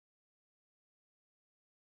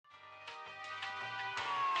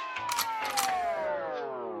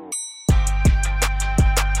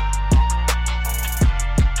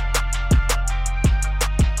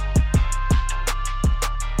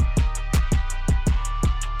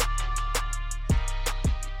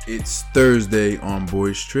It's Thursday on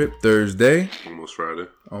Boys Trip. Thursday.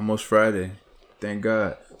 Almost Friday. Thank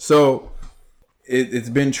God. So, it's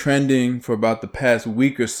been trending for about the past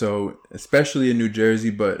week or so, especially in New Jersey,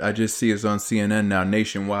 but I just see it's on CNN now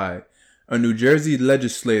nationwide. A New Jersey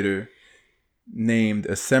legislator named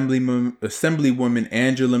Assemblywoman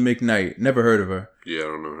Angela McKnight. Never heard of her. Yeah, I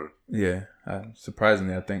don't know her. Yeah.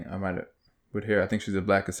 Surprisingly, I think I might have would hear. I think she's a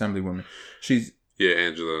black Assemblywoman. Yeah,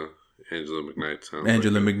 Angela McKnight sounds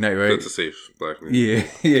Angela like McKnight, right? That's a safe black name.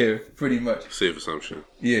 Yeah, pretty much. Safe assumption.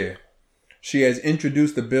 Yeah. She has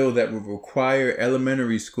introduced a bill that will require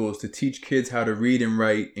elementary schools to teach kids how to read and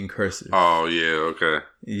write in cursive. Oh, yeah, okay.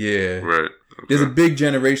 Yeah. Right. Okay. There's a big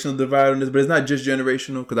generational divide on this, but it's not just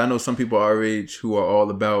generational, because I know some people our age who are all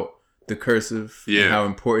about the cursive and how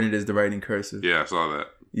important it is to write in cursive. Yeah, I saw that.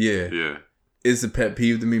 Yeah. It's a pet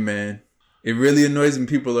peeve to me, man. It really annoys when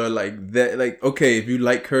people are like that. Like, okay, if you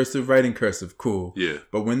like cursive, write in cursive, cool. Yeah.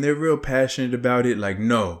 But when they're real passionate about it, like,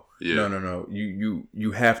 no. Yeah. No.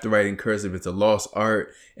 You have to write in cursive. It's a lost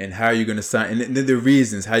art. And how are you going to sign? And then the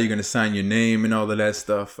reasons how you're going to sign your name and all of that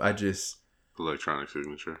stuff. Electronic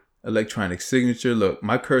signature. Look,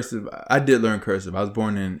 my cursive, I did learn cursive. I was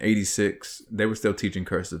born in 86. They were still teaching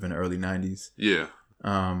cursive in the early 90s. Yeah.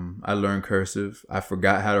 I learned cursive. I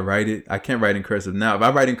forgot how to write it. I can't write in cursive now. If I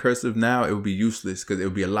write in cursive now, it would be useless because it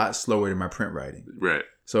would be a lot slower than my print writing. Right.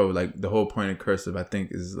 So, like, the whole point of cursive, I think,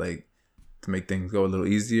 is, like, to make things go a little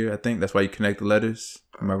easier, I think. That's why you connect the letters.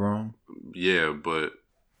 Am I wrong? Yeah, but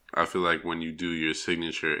I feel like when you do your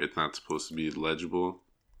signature, it's not supposed to be legible.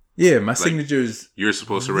 Yeah, my signature is you're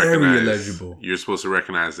supposed to very recognize, illegible. You're supposed to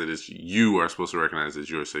recognize that you are supposed to recognize it's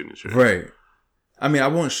your signature. Right. I mean, I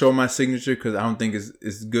won't show my signature because I don't think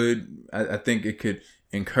it's good. I think it could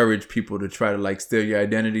encourage people to try to, like, steal your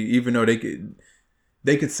identity, even though they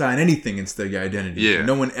could sign anything and steal your identity. Yeah.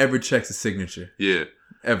 No one ever checks a signature. Yeah.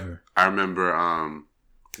 Ever. I remember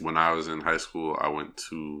when I was in high school, I went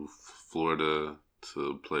to Florida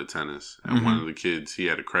to play tennis, and one of the kids, he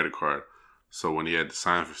had a credit card. So when he had to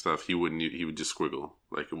sign for stuff, he would just squiggle.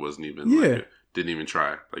 Like, it wasn't even, didn't even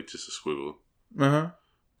try. Like, just a squiggle. Uh-huh.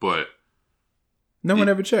 But no one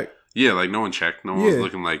ever checked. Yeah, like, no one checked. No one was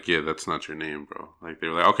looking like, yeah, that's not your name, bro. Like, they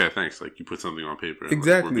were like, okay, thanks. Like, you put something on paper.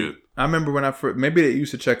 Exactly. Like, we're good. I remember when I first, maybe they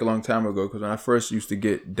used to check a long time ago, because when I first used to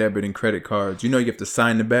get debit and credit cards, you have to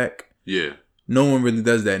sign the back. Yeah. No one really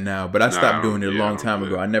does that now, but I stopped doing it a long time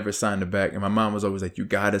ago. I never signed the back, and my mom was always like, you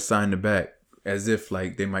gotta sign the back, as if,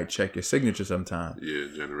 like, they might check your signature sometime. Yeah,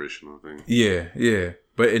 generational thing. Yeah.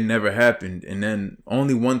 But it never happened. And then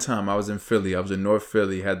only one time I was in Philly. I was in North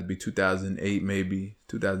Philly. It had to be 2008, maybe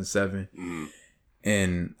 2007. Mm-hmm.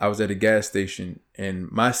 And I was at a gas station.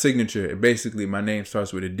 And my signature, basically, my name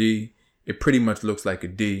starts with a D. It pretty much looks like a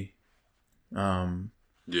D.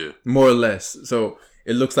 Yeah. More or less. So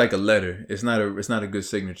it looks like a letter. It's not a good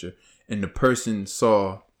signature. And the person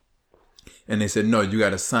saw, and they said, no, you got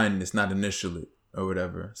to sign this, not initial it or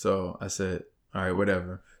whatever. So I said, all right,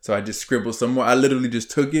 whatever. So I just scribbled some more. I literally just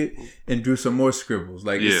took it and drew some more scribbles.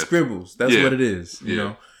 Like, it's scribbles. That's what it is, you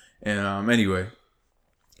know? And anyway,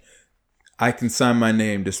 I can sign my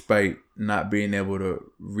name despite not being able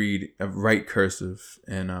to write cursive.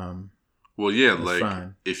 And well, yeah, like,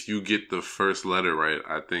 fine. If you get the first letter right,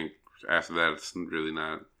 I think after that, it's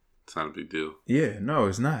not a big deal. Yeah, no,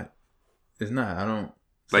 it's not. It's not. I don't.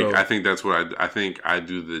 Like, I think that's what I think I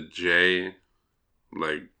do the J,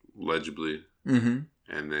 like, legibly. Mm-hmm.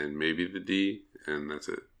 And then maybe the D, and that's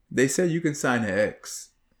it. They said you can sign an X.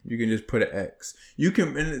 You can just put an X. You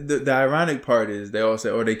can. And the ironic part is they all say,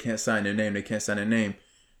 "Oh, they can't sign their name. They can't sign their name."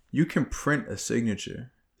 You can print a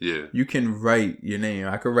signature. Yeah. You can write your name.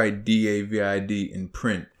 I could write DAVID in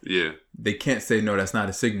print. Yeah. They can't say no. That's not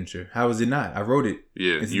a signature. How is it not? I wrote it.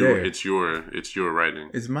 Yeah. It's there. It's your writing.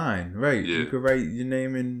 It's mine. Right. Yeah. You could write your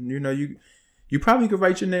name, and you probably could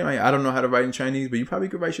write your name. I don't know how to write in Chinese, but you probably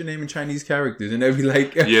could write your name in Chinese characters, and they'd be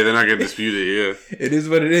like, yeah, they're not gonna dispute it. Yeah, it is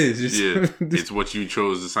what it is. It's what you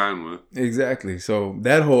chose to sign with. Exactly. So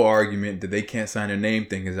that whole argument that they can't sign their name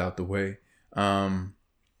thing is out the way.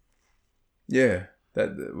 Yeah,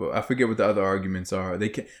 I forget what the other arguments are. They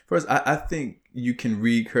can first. I think you can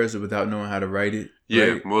read cursive without knowing how to write it. Yeah,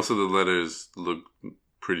 right? Most of the letters look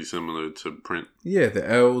pretty similar to print. Yeah, the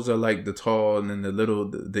L's are like the tall, and then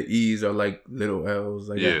the E's are like little L's.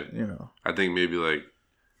 Like I think maybe like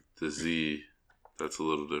the Z, that's a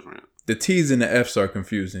little different. The T's and the F's are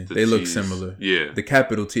confusing. They look similar. Yeah. The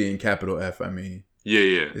capital T and capital F, I mean.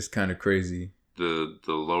 Yeah. It's kind of crazy. The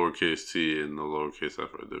lowercase T and the lowercase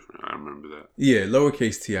F are different. I remember that. Yeah,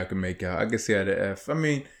 lowercase T I can make out. I can see how the F. I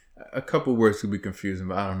mean, a couple words could be confusing,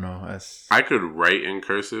 but I don't know. I could write in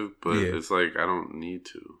cursive, but it's like I don't need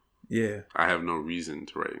to. Yeah. I have no reason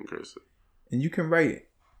to write in cursive. And you can write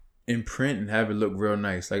in print and have it look real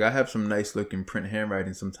nice. Like I have some nice looking print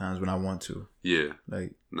handwriting sometimes when I want to. Yeah.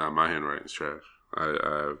 Like, nah, my handwriting's trash.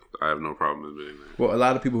 I have no problem admitting that. Well, a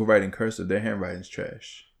lot of people who write in cursive, their handwriting's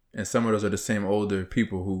trash. And some of those are the same older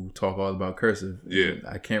people who talk all about cursive. Yeah.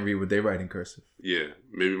 I can't read what they write in cursive. Yeah.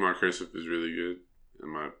 Maybe my cursive is really good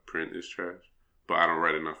and my print is trash. But I don't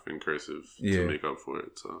write enough in cursive to make up for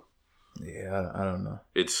it. So yeah, I don't know.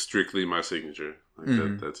 It's strictly my signature.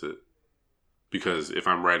 Like that's it. Because if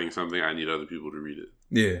I'm writing something, I need other people to read it.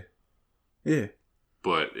 Yeah. Yeah.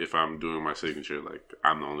 But if I'm doing my signature, like,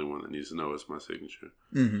 I'm the only one that needs to know it's my signature.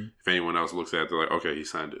 Mm-hmm. If anyone else looks at it, they're like, okay, he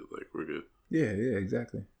signed it. Like, we're good. Yeah,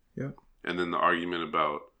 exactly. Yep. And then the argument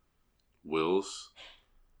about wills.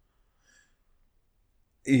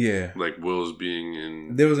 Yeah. Like, wills being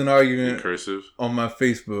in There was an argument in cursive. On my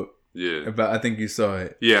Facebook. Yeah. About, I think you saw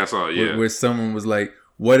it. Yeah, I saw it, yeah. Where someone was like,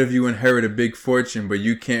 what if you inherit a big fortune, but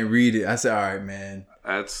you can't read it? I said, all right, man.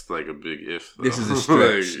 That's like a big if, though. This is a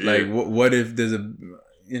stretch. Like, what if there's a,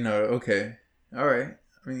 okay. All right.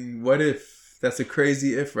 I mean, what if? That's a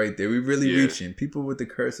crazy if right there. We're really reaching. People with the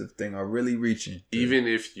cursive thing are really reaching. Even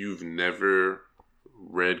if you've never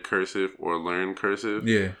read cursive or learned cursive,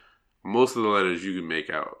 most of the letters you can make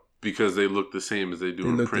out because they look the same as they do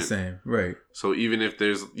in print. They look the same, right. So even if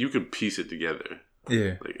you could piece it together.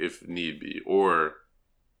 Yeah. Like if need be. Or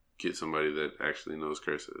get somebody that actually knows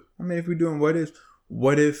cursive. I mean, if we're doing what if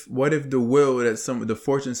the will that the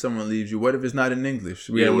fortune someone leaves you, what if it's not in English?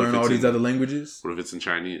 We gotta learn all these other languages? What if it's in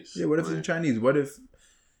Chinese? Yeah, what if it's in Chinese? What if,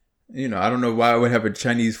 I don't know why I would have a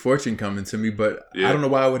Chinese fortune coming to me, but I don't know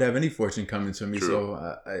why I would have any fortune coming to me, True.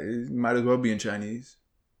 So it might as well be in Chinese.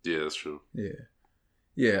 Yeah, that's true. Yeah.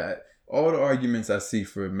 Yeah, all the arguments I see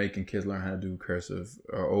for making kids learn how to do cursive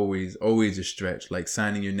are always a stretch, like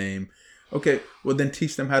signing your name. Okay, well then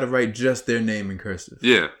teach them how to write just their name in cursive.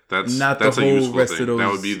 Yeah, that's the whole a useful rest thing. Of those. That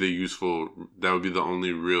would be the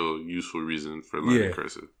only real useful reason for learning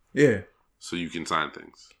cursive. Yeah. So you can sign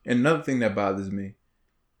things. And another thing that bothers me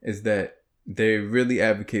is that they really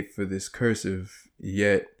advocate for this cursive,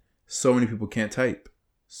 yet so many people can't type.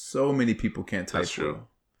 So many people can't type. That's true. Well.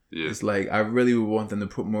 Yeah. It's like I really would want them to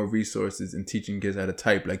put more resources in teaching kids how to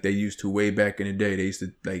type like they used to way back in the day. They used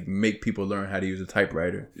to like make people learn how to use a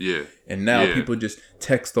typewriter. Yeah. And now people just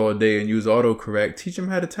text all day and use autocorrect. Teach them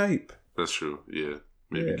how to type. That's true. Yeah.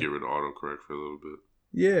 Maybe get rid of autocorrect for a little bit.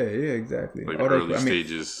 Yeah, exactly. Like early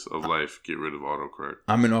stages of life, get rid of autocorrect.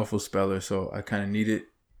 I'm an awful speller, so I kind of need it.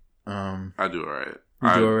 I do all right.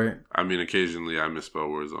 You do all right? I mean, occasionally I misspell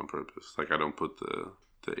words on purpose. Like I don't put the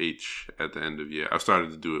H at the end of I've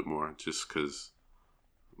started to do it more just because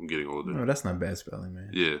I'm getting older. No, that's not bad spelling,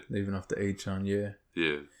 man. Yeah. Leaving off the H on Yeah.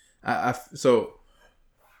 So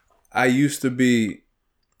I used to be,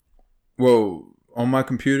 on my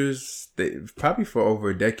computers, probably for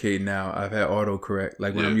over a decade now, I've had autocorrect,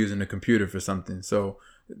 like when I'm using the computer for something. So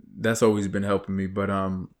that's always been helping me. But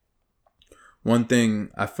one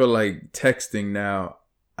thing, I feel like texting now,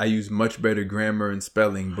 I use much better grammar and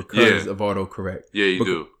spelling because of autocorrect. Yeah, you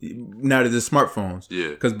do. Now that there's smartphones. Yeah.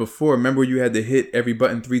 Because before, remember you had to hit every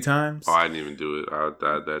button 3 times? Oh, I didn't even do it.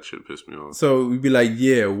 That shit pissed me off. So we'd be like,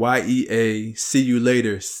 YEA, see you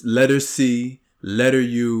later. Letter C, letter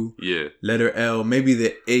U, letter L, maybe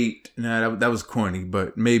the 8. Nah, that was corny,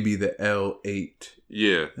 but maybe the L8.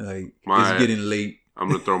 Yeah. Like, it's getting late. I'm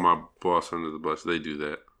going to throw my boss under the bus. They do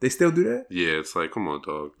that. They still do that? Yeah, it's like, come on,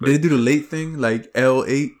 dog. Like, they do the late thing, like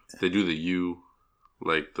L8. They do the U,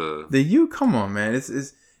 like the U. Come on, man. It's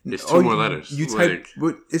 2 more letters. You type,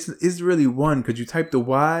 but it's really one because you type the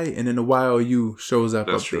Y and then the YOU shows up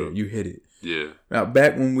true. there. You hit it. Yeah. Now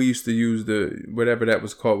back when we used to use the whatever that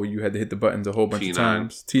was called, where you had to hit the buttons a whole bunch of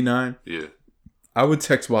times. T9. Yeah. I would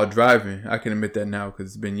text while driving. I can admit that now because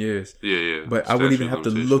it's been years. Yeah. But I wouldn't even have to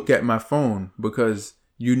look at my phone because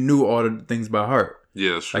you knew all the things by heart.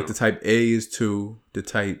 Yeah, that's true. Like the type A is 2, the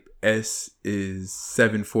type S is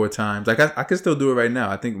 7 4 times. Like I can still do it right now.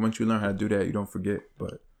 I think once you learn how to do that, you don't forget.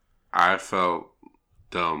 But I felt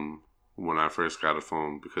dumb when I first got a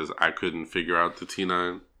phone because I couldn't figure out the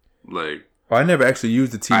T9. Like, I never actually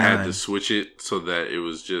used the T9. I had to switch it so that it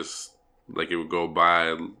was just like it would go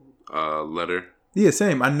by a letter. Yeah,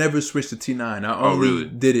 same. I never switched to T9. I only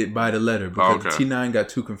did it by the letter because T9 got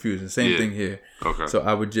too confusing. Same thing here. Okay. So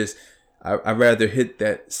I would just. I'd rather hit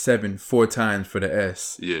that 7 4 times for the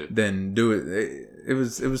S than do it. It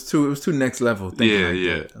was too next level thinking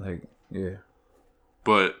that. Like, yeah.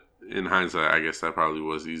 But in hindsight, I guess that probably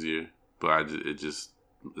was easier. But it just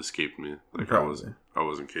escaped me. Like I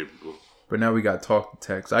wasn't capable. But now we got talk to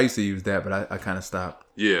text. I used to use that, but I kind of stopped.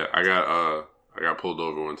 Yeah, I got I got pulled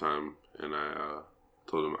over one time, and I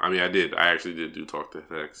told him. I mean, I did. I actually did do talk to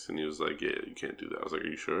text, and he was like, "Yeah, you can't do that." I was like, "Are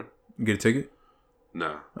you sure?" You get a ticket?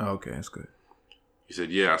 Nah. Oh, okay, that's good. He said,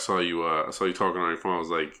 "Yeah, I saw you. I saw you talking on your phone." I was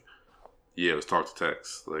like, "Yeah, it was talk to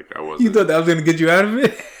text. Like I wasn't." You thought that was gonna get you out of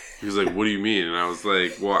it? He was like, "What do you mean?" And I was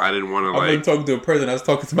like, "Well, I didn't want to I wasn't talking to a person. I was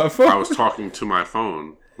talking to my phone. I was talking to my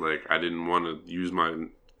phone. Like I didn't want to use my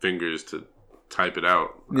fingers to type it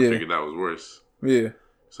out. I figured that was worse. Yeah.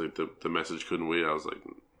 So like the message couldn't wait. I was like,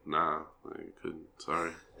 nah, I couldn't.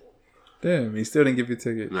 Sorry. Damn, he still didn't give you a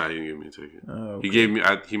ticket. Nah, he didn't give me a ticket. Oh, okay.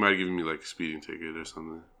 He might have given me like a speeding ticket or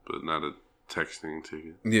something, but not a texting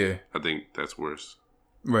ticket. Yeah. I think that's worse.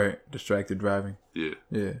 Right. Distracted driving. Yeah.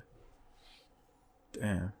 Yeah.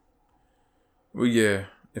 Damn. Well, yeah.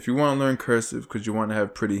 If you want to learn cursive because you want to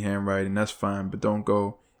have pretty handwriting, that's fine. But don't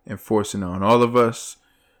go enforcing it on all of us.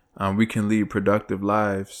 We can lead productive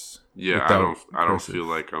lives. Yeah, I don't feel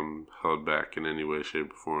like I'm held back in any way,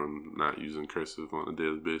 shape, or form not using cursive on a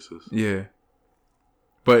daily basis. Yeah.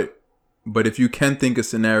 But if you can think of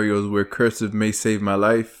scenarios where cursive may save my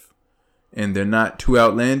life and they're not too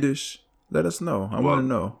outlandish, let us know. I want to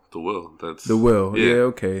know. The will. That's the will. Yeah,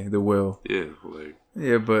 okay. The will. Yeah, like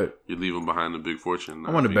yeah, but you're leaving behind a big fortune.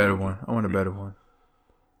 I want a better one. I want a better one.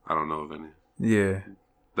 I don't know of any. Yeah.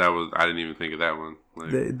 I didn't even think of that one. Like,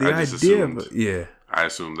 the idea of it, yeah. I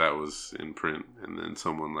assumed that was in print and then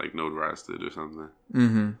someone like notarized it or something.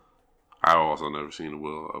 Mm-hmm. I also never seen a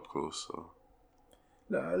will up close, so.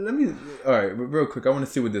 All right, real quick, I want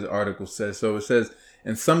to see what this article says. So it says,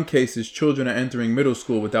 in some cases, children are entering middle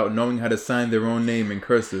school without knowing how to sign their own name in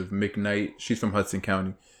cursive. McKnight, she's from Hudson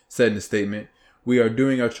County, said in a statement, "We are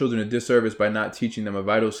doing our children a disservice by not teaching them a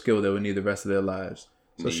vital skill that will need the rest of their lives."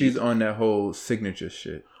 So she's on that whole signature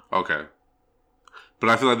shit. Okay. But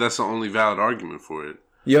I feel like that's the only valid argument for it.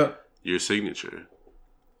 Yep. Your signature.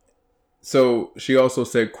 So she also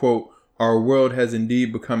said, quote, "Our world has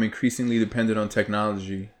indeed become increasingly dependent on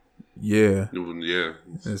technology." Yeah. Yeah.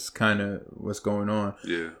 That's kind of what's going on.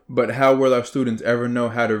 Yeah. But how will our students ever know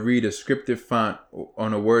how to read a scripted font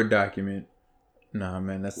on a Word document? Nah,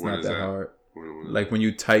 man, that's not that hard. Like when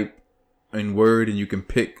you type in Word and you can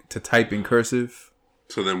pick to type in cursive.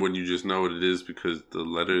 So then wouldn't you just know what it is because the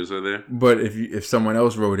letters are there? But if someone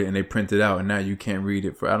else wrote it and they print it out and now you can't read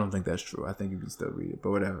it I don't think that's true. I think you can still read it,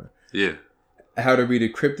 but whatever. Yeah. How to read a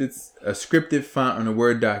scripted font on a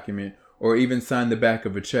Word document or even sign the back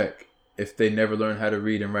of a check if they never learn how to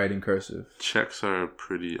read and write in cursive. Checks are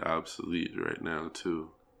pretty obsolete right now too.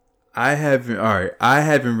 I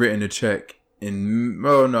haven't written a check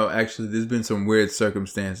actually there's been some weird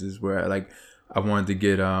circumstances where I wanted to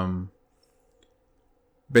get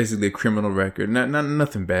basically a criminal record. Not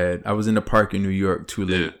nothing bad. I was in the park in New York too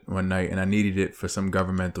late one night and I needed it for some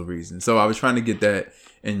governmental reason. So I was trying to get that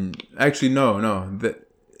and actually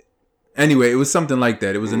anyway, it was something like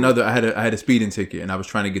that. It was another I had a speeding ticket and I was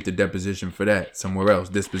trying to get the deposition for that somewhere else,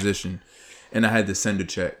 disposition. And I had to send a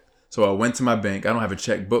check. So I went to my bank. I don't have a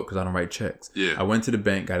checkbook because I don't write checks. Yeah. I went to the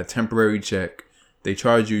bank, got a temporary check. They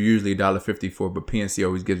charge you usually $1.50 for it, but PNC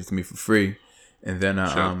always gives it to me for free. And then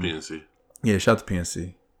shout out to PNC. Yeah, shout out to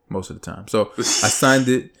PNC. Most of the time. So I signed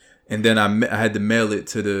it and then I had to mail it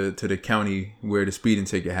to the county where the speeding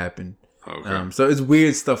ticket happened. Okay. So it's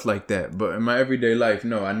weird stuff like that. But in my everyday life,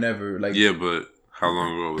 no, I never Yeah, but how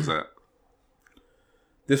long ago was that?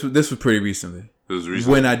 This was pretty recently. It was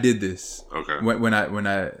recently? When I did this. Okay. When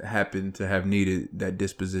I happened to have needed that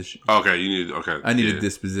disposition. Okay, I needed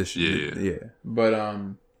disposition. Yeah. But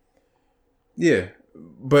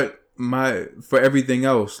But for everything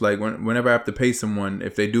else, like whenever I have to pay someone,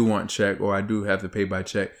 if they do want check or I do have to pay by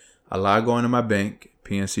check, I log on to my bank,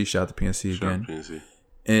 PNC, shout out to PNC again. PNC.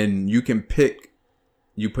 And you can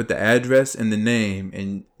you put the address and the name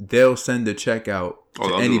and they'll send the check out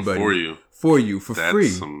to anybody. For you, for free.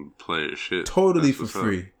 That's some player shit. Totally for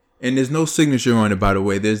free. And there's no signature on it, by the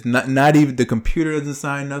way. There's not even, the computer doesn't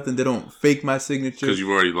sign nothing. They don't fake my signature. Because you've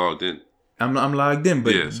already logged in. I'm logged in,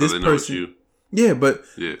 but so this person... Yeah, but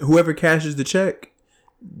whoever cashes the check,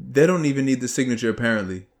 they don't even need the signature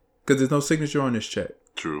apparently, because there's no signature on this check.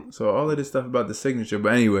 True. So all of this stuff about the signature,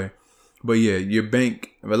 but anyway, your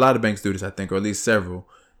bank, a lot of banks do this, I think, or at least several.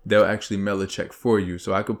 They'll actually mail a check for you.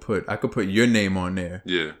 So I could put your name on there.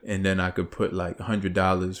 Yeah. And then I could put like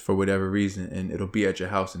 $100 for whatever reason, and it'll be at your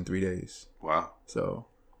house in 3 days. Wow. So,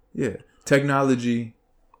 yeah, technology.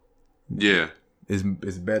 Yeah. Is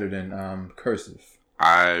better than cursive.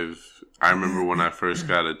 I remember when I first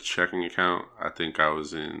got a checking account. I think I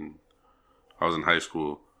was in high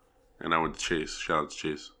school, and I went to Chase. Shout out to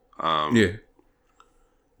Chase. Yeah.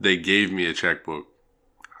 They gave me a checkbook.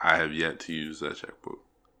 I have yet to use that checkbook.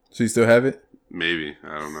 So you still have it? Maybe.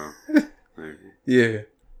 I don't know. Maybe. Yeah.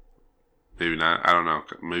 Maybe not. I don't know.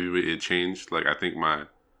 Maybe it changed. Like, I think my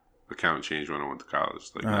account changed when I went to college.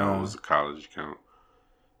 Like, now it was a college account.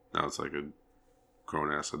 Now it's like a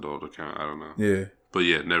grown-ass adult account. I don't know. Yeah. But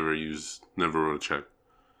yeah, never wrote a check.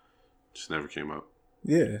 Just never came up.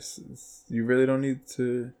 Yeah. You really don't need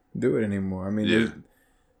to do it anymore. I mean,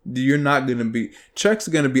 you're not going to be... Checks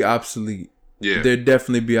are going to be obsolete. Yeah. They'll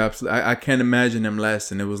definitely be obsolete. I can't imagine them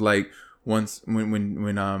lasting. It was like once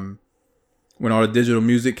when all the digital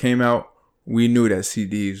music came out, we knew that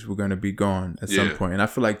CDs were going to be gone at some point. And I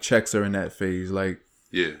feel like checks are in that phase. Like,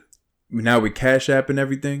 now with Cash App and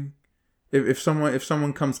everything, if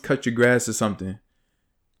someone comes cut your grass or something,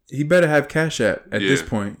 he better have Cash App at this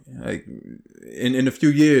point. Like, in a few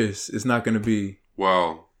years, it's not going to be...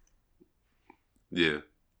 Well, yeah.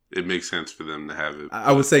 It makes sense for them to have it.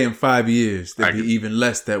 I would say in 5 years, there'll be even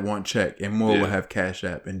less that want check, and more will have Cash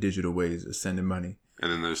App and digital ways of sending money.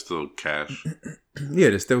 And then there's still cash. Yeah,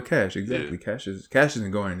 there's still cash. Exactly. Yeah. Cash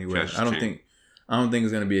isn't going anywhere. I don't think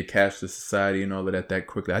it's going to be a cashless society and all of that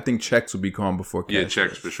quickly. I think checks will be gone before cash. Yeah,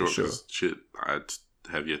 checks for sure. Shit, I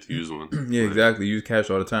have yet to use one. Yeah, exactly. You use cash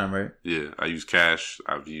all the time, right? Yeah, I use cash.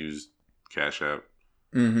 I've used Cash App.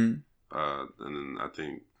 Mm-hmm. And then I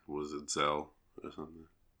think, was it Zelle or something?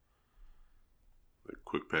 Like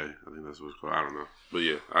Quick Pay. I think that's what it's called. I don't know. But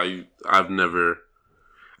yeah, I've never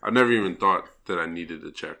even thought that I needed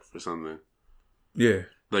a check for something. Yeah.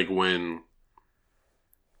 Like when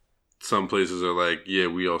some places are like, yeah,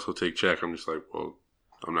 we also take check. I'm just like, well,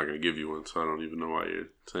 I'm not going to give you one, so I don't even know why you're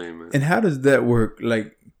saying that. And how does that work?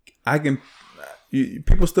 Like,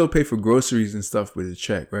 people still pay for groceries and stuff with a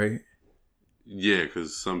check, right? Yeah,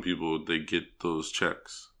 because some people, they get those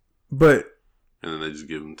checks. And then they just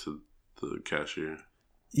give them to the cashier.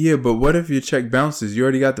 Yeah, but what if your check bounces? You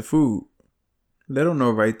already got the food. They don't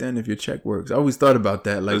know right then if your check works. I always thought about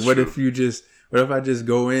that. Like, what if I just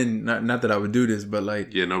go in? Not that I would do this, but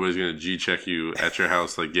like, yeah, nobody's gonna G-check you at your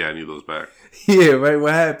house. Like, yeah, I need those back. Yeah, right.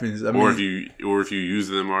 What happens? Or if you use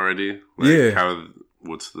them already. Like,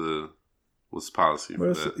 what's the policy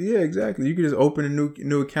for that? Yeah, exactly. You can just open a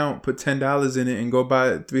new account, put $10 in it, and go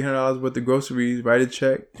buy $300 worth of groceries. Write a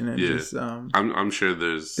check, and then just. I'm sure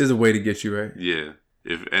there's a way to get you right. Yeah,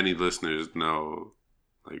 if any listeners know,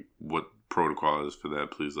 like, what protocol is for that,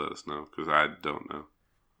 please let us know, because I don't know.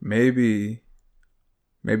 Maybe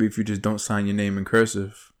if you just don't sign your name in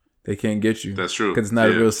cursive, they can't get you. That's true, because it's not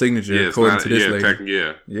a real signature, according to this lady.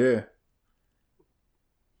 Yeah.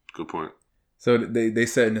 Good point. So they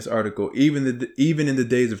said in this article, even in the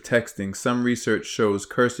days of texting, some research shows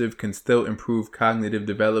cursive can still improve cognitive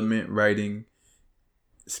development, writing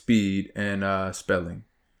speed, and spelling.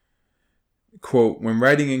 Quote, when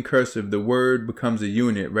writing in cursive, the word becomes a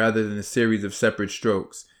unit rather than a series of separate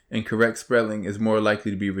strokes, and correct spelling is more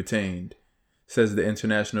likely to be retained, says the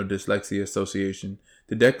International Dyslexia Association.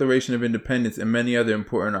 The Declaration of Independence and many other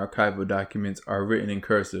important archival documents are written in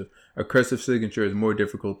cursive. A cursive signature is more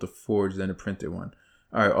difficult to forge than a printed one.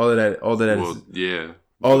 All right, all of that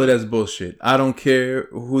All of that's bullshit. I don't care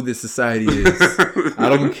who this society is. I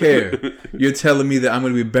don't care. You're telling me that I'm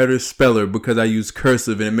going to be a better speller because I use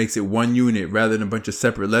cursive and it makes it one unit rather than a bunch of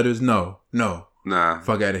separate letters? No. Nah.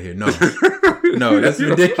 Fuck out of here. No. No, that's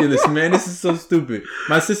ridiculous, man. This is so stupid.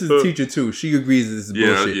 My sister's a teacher too. She agrees this is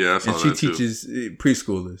bullshit. Yeah, and she teaches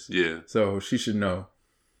preschoolers. Yeah. So she should know.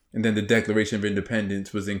 And then the Declaration of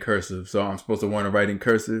Independence was in cursive. So I'm supposed to want to write in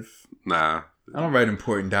cursive? Nah. I don't write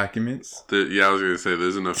important documents. I was going to say,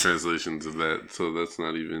 there's enough translations of that, so that's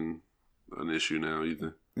not even an issue now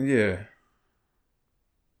either. Yeah.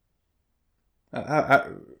 I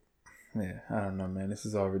don't know, man. This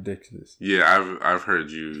is all ridiculous. Yeah, I've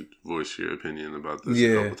heard you voice your opinion about this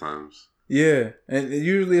a couple times. Yeah, and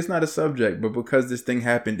usually it's not a subject, but because this thing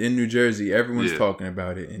happened in New Jersey, everyone's talking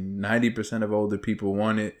about it, and 90% of older people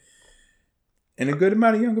want it. And a good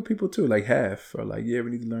amount of younger people too, like half are like, yeah, we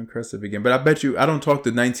need to learn cursive again. But I bet you, I don't talk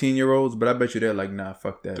to 19-year-olds, but I bet you they're like, nah,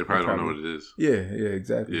 fuck that. They probably don't know what it is. Yeah,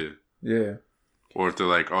 exactly. Yeah. Or if they're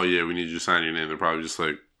like, oh yeah, we need you to sign your name, they're probably just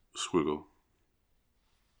like, squiggle.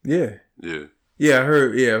 Yeah. Yeah, I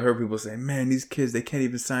heard people say, man, these kids, they can't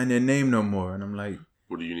even sign their name no more. And I'm like,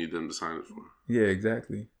 what do you need them to sign it for? Yeah,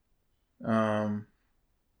 exactly.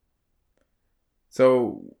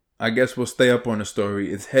 So I guess we'll stay up on the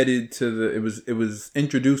story. It's headed to it was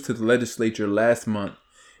introduced to the legislature last month,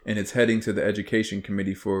 and it's heading to the Education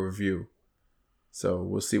Committee for review. So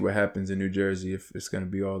we'll see what happens in New Jersey if it's going to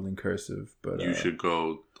be all in cursive. But you should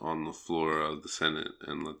go on the floor of the Senate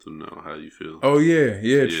and let them know how you feel. Oh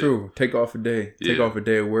yeah, true. Take off a day. Take off a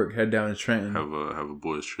day of work. Head down to Trenton. Have a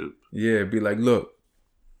boys trip. Yeah, be like, look,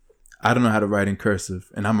 I don't know how to write in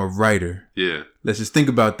cursive, and I'm a writer. Yeah. Let's just think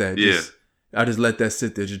about that. Yeah. I just let that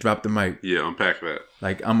sit there. Just drop the mic. Yeah, unpack that.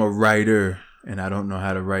 Like, I'm a writer, and I don't know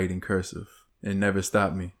how to write in cursive. It never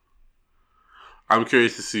stopped me. I'm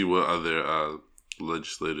curious to see what other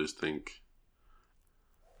legislators think.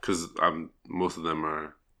 Because most of them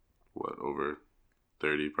are, over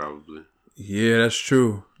 30 probably. Yeah, that's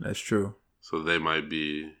true. That's true. So they might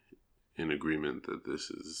be in agreement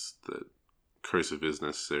that cursive is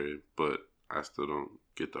necessary, but I still don't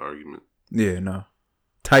get the argument. Yeah, no.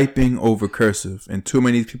 Typing over cursive, and too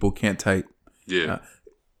many people can't type. Yeah.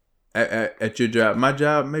 At your job, my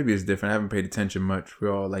job, maybe it's different. I haven't paid attention much.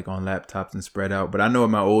 We're all like on laptops and spread out. But I know at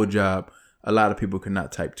my old job, a lot of people could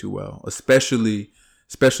not type too well, especially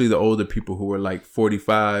the older people who were like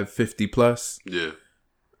 45, 50 plus. Yeah.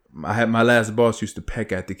 My last boss used to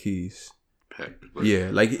peck at the keys. Peck.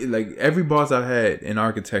 Like every boss I've had in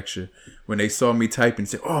architecture, when they saw me typing,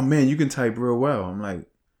 said, "Oh man, you can type real well." I'm like,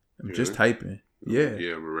 I'm just typing. Yeah.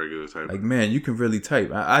 Yeah, I'm a regular typer. Like, man, you can really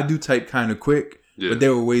type. I do type kind of quick, but they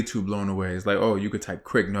were way too blown away. It's like, oh, you could type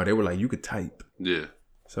quick. No, they were like, you could type. Yeah.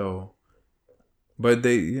 So, but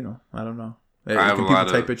they, I don't know. I have can a people lot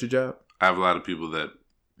type at your job? I have a lot of people that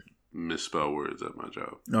misspell words at my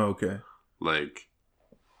job. Oh, okay. Like,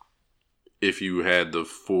 if you had the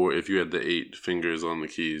 8 fingers on the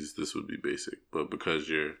keys, this would be basic. But because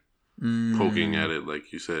you're poking at it,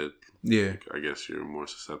 like you said, yeah, I guess you're more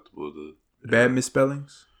susceptible to bad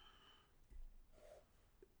misspellings.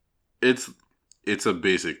 It's a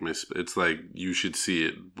basic It's like you should see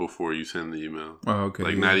it before you send the email. Oh, okay.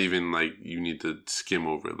 Like not even like you need to skim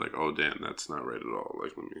over it. Like, oh damn, that's not right at all.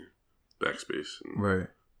 Like let me backspace and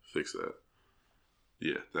fix that.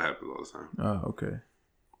 Yeah, that happens all the time. Oh, okay.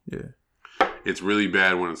 Yeah. It's really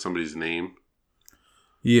bad when it's somebody's name.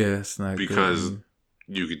 Yeah, it's not because good.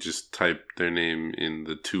 You could just type their name in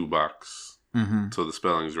the to box, so the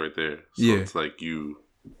spelling's right there. So it's like you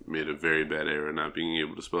made a very bad error not being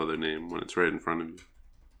able to spell their name when it's right in front of you.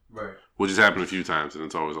 Right. Which has happened a few times, and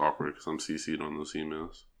it's always awkward because I'm CC'd on those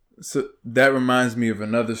emails. So that reminds me of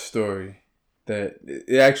another story that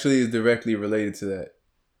it actually is directly related to that.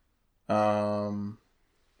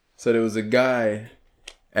 So there was a guy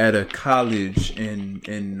at a college in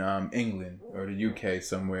England or the UK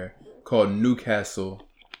somewhere called Newcastle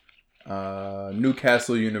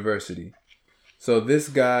University. So this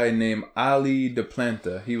guy named Ali de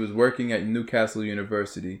Planta, he was working at Newcastle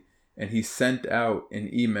University, and he sent out an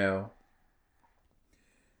email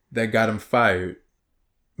that got him fired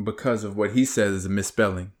because of what he says is a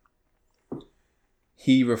misspelling.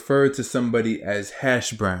 He referred to somebody as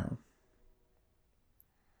Hash Brown.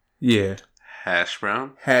 Yeah. Hash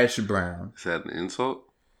Brown? Hash Brown. Is that an insult?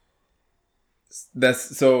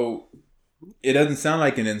 It doesn't sound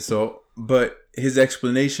like an insult, but his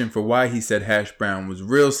explanation for why he said Hash Brown was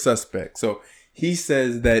real suspect. So he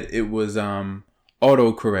says that it was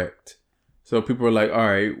autocorrect. So people were like, all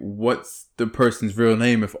right, what's the person's real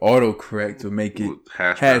name if autocorrect would make it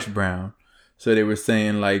Hash Brown? So they were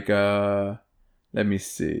saying like, let me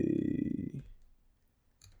see.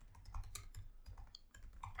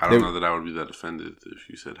 I don't know that I would be that offended if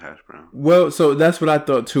you said Hash Brown. Well, so that's what I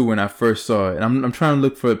thought too when I first saw it. I'm trying to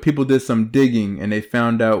look for it. People did some digging and they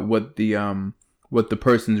found out what the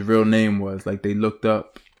person's real name was. Like they looked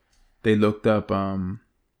up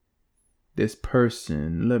this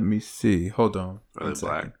person. Let me see. Hold on. Are they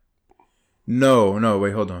black? No,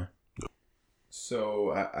 wait, hold on.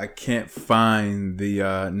 So I can't find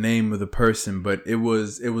the name of the person, but it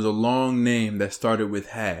was a long name that started with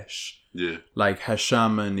hash. Yeah. Like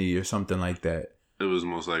Hashamani or something like that. It was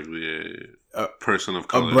most likely a person of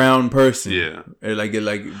color. A brown person. Yeah. Like a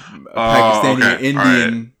Pakistani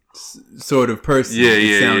Indian sort of person. Yeah,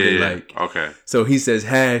 it sounded yeah. like. Okay. So he says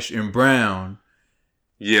hash and brown.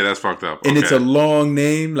 Yeah, that's fucked up. And it's a long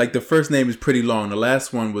name. Like the first name is pretty long. The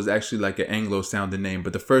last one was actually like an Anglo sounding name,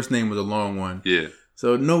 but the first name was a long one. Yeah.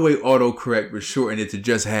 So no way autocorrect was shortened it to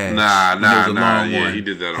just hash. Nah. Yeah, he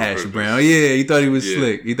did that on Hash purpose. Brown. Yeah, he thought he was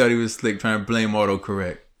slick. He thought he was slick trying to blame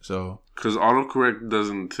autocorrect. So because autocorrect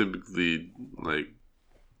doesn't typically like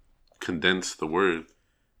condense the word.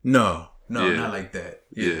 No, not like that.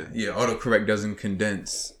 Yeah. Autocorrect doesn't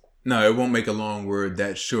condense. No, it won't make a long word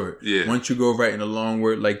that short. Yeah. Once you go writing a long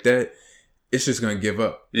word like that, it's just gonna give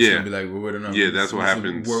up. It's gonna be like, well, we don't know. Yeah, that's what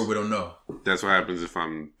happens. Word we don't know. That's what happens if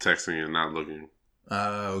I'm texting and not looking.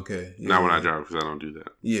 Okay. Yeah, not when I drive because I don't do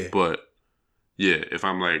that. Yeah. But yeah, if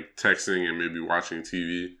I'm like texting and maybe watching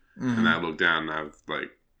TV and I look down and I've like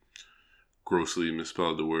grossly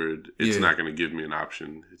misspelled the word, it's not going to give me an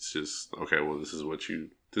option. It's just okay. Well, this is what you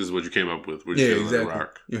came up with. We're just gonna let it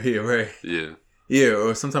rock. You're here, right? Yeah. Yeah,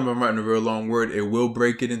 or sometimes I'm writing a real long word, it will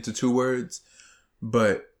break it into 2 words,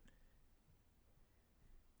 but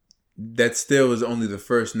that still is only the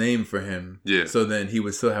first name for him. Yeah. So then he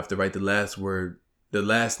would still have to write the last word, the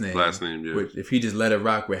last name. Last name, yeah. Which, if he just let it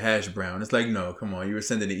rock with Hash Brown, it's like, no, come on, you were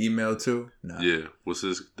sending an email too? Nah. Yeah. What's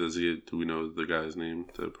this? Do we know the guy's name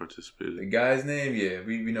that participated? The guy's name? Yeah,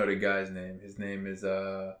 we know the guy's name. His name is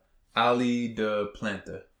Ali de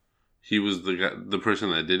Planta. He was the person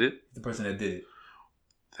that did it? The person that did it.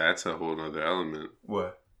 That's a whole other element.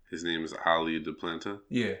 What? His name is Ali de Planta?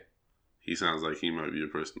 Yeah. He sounds like he might be a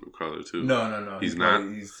person of color too. No. He's not?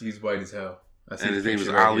 He's white as hell. And his name is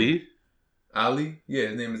Ali? Here. Ali? Yeah,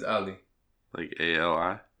 his name is Ali. Like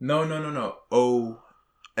A-L-I? No.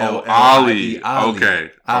 O-L-L-I-E. Ali. Ali.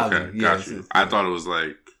 Okay. Ali. Okay. Yeah, Got you. I thought it was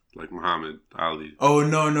like Muhammad Ali. Oh,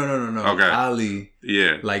 no. Okay. Ali.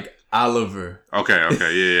 Yeah. Like Oliver. Okay.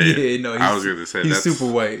 Yeah. Yeah, no, I was going to say he's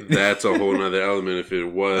super white. That's a whole nother element if it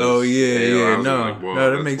was. Oh, yeah. No,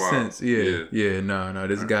 no, that makes sense. Yeah. No.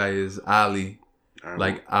 This guy is Ali. Right,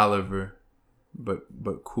 like Oliver, but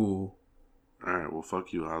cool. All right, well,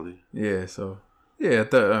 fuck you, Ali. Yeah, so I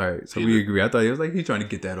thought, all right, so we agree. I thought he was like, he's trying to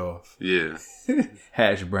get that off. Yeah.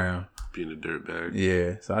 Hash Brown. Being a dirtbag.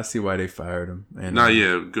 Yeah, so I see why they fired him. And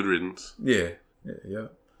good riddance. Yeah.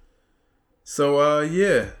 So,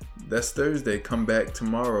 that's Thursday. Come back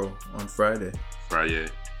tomorrow on Friday.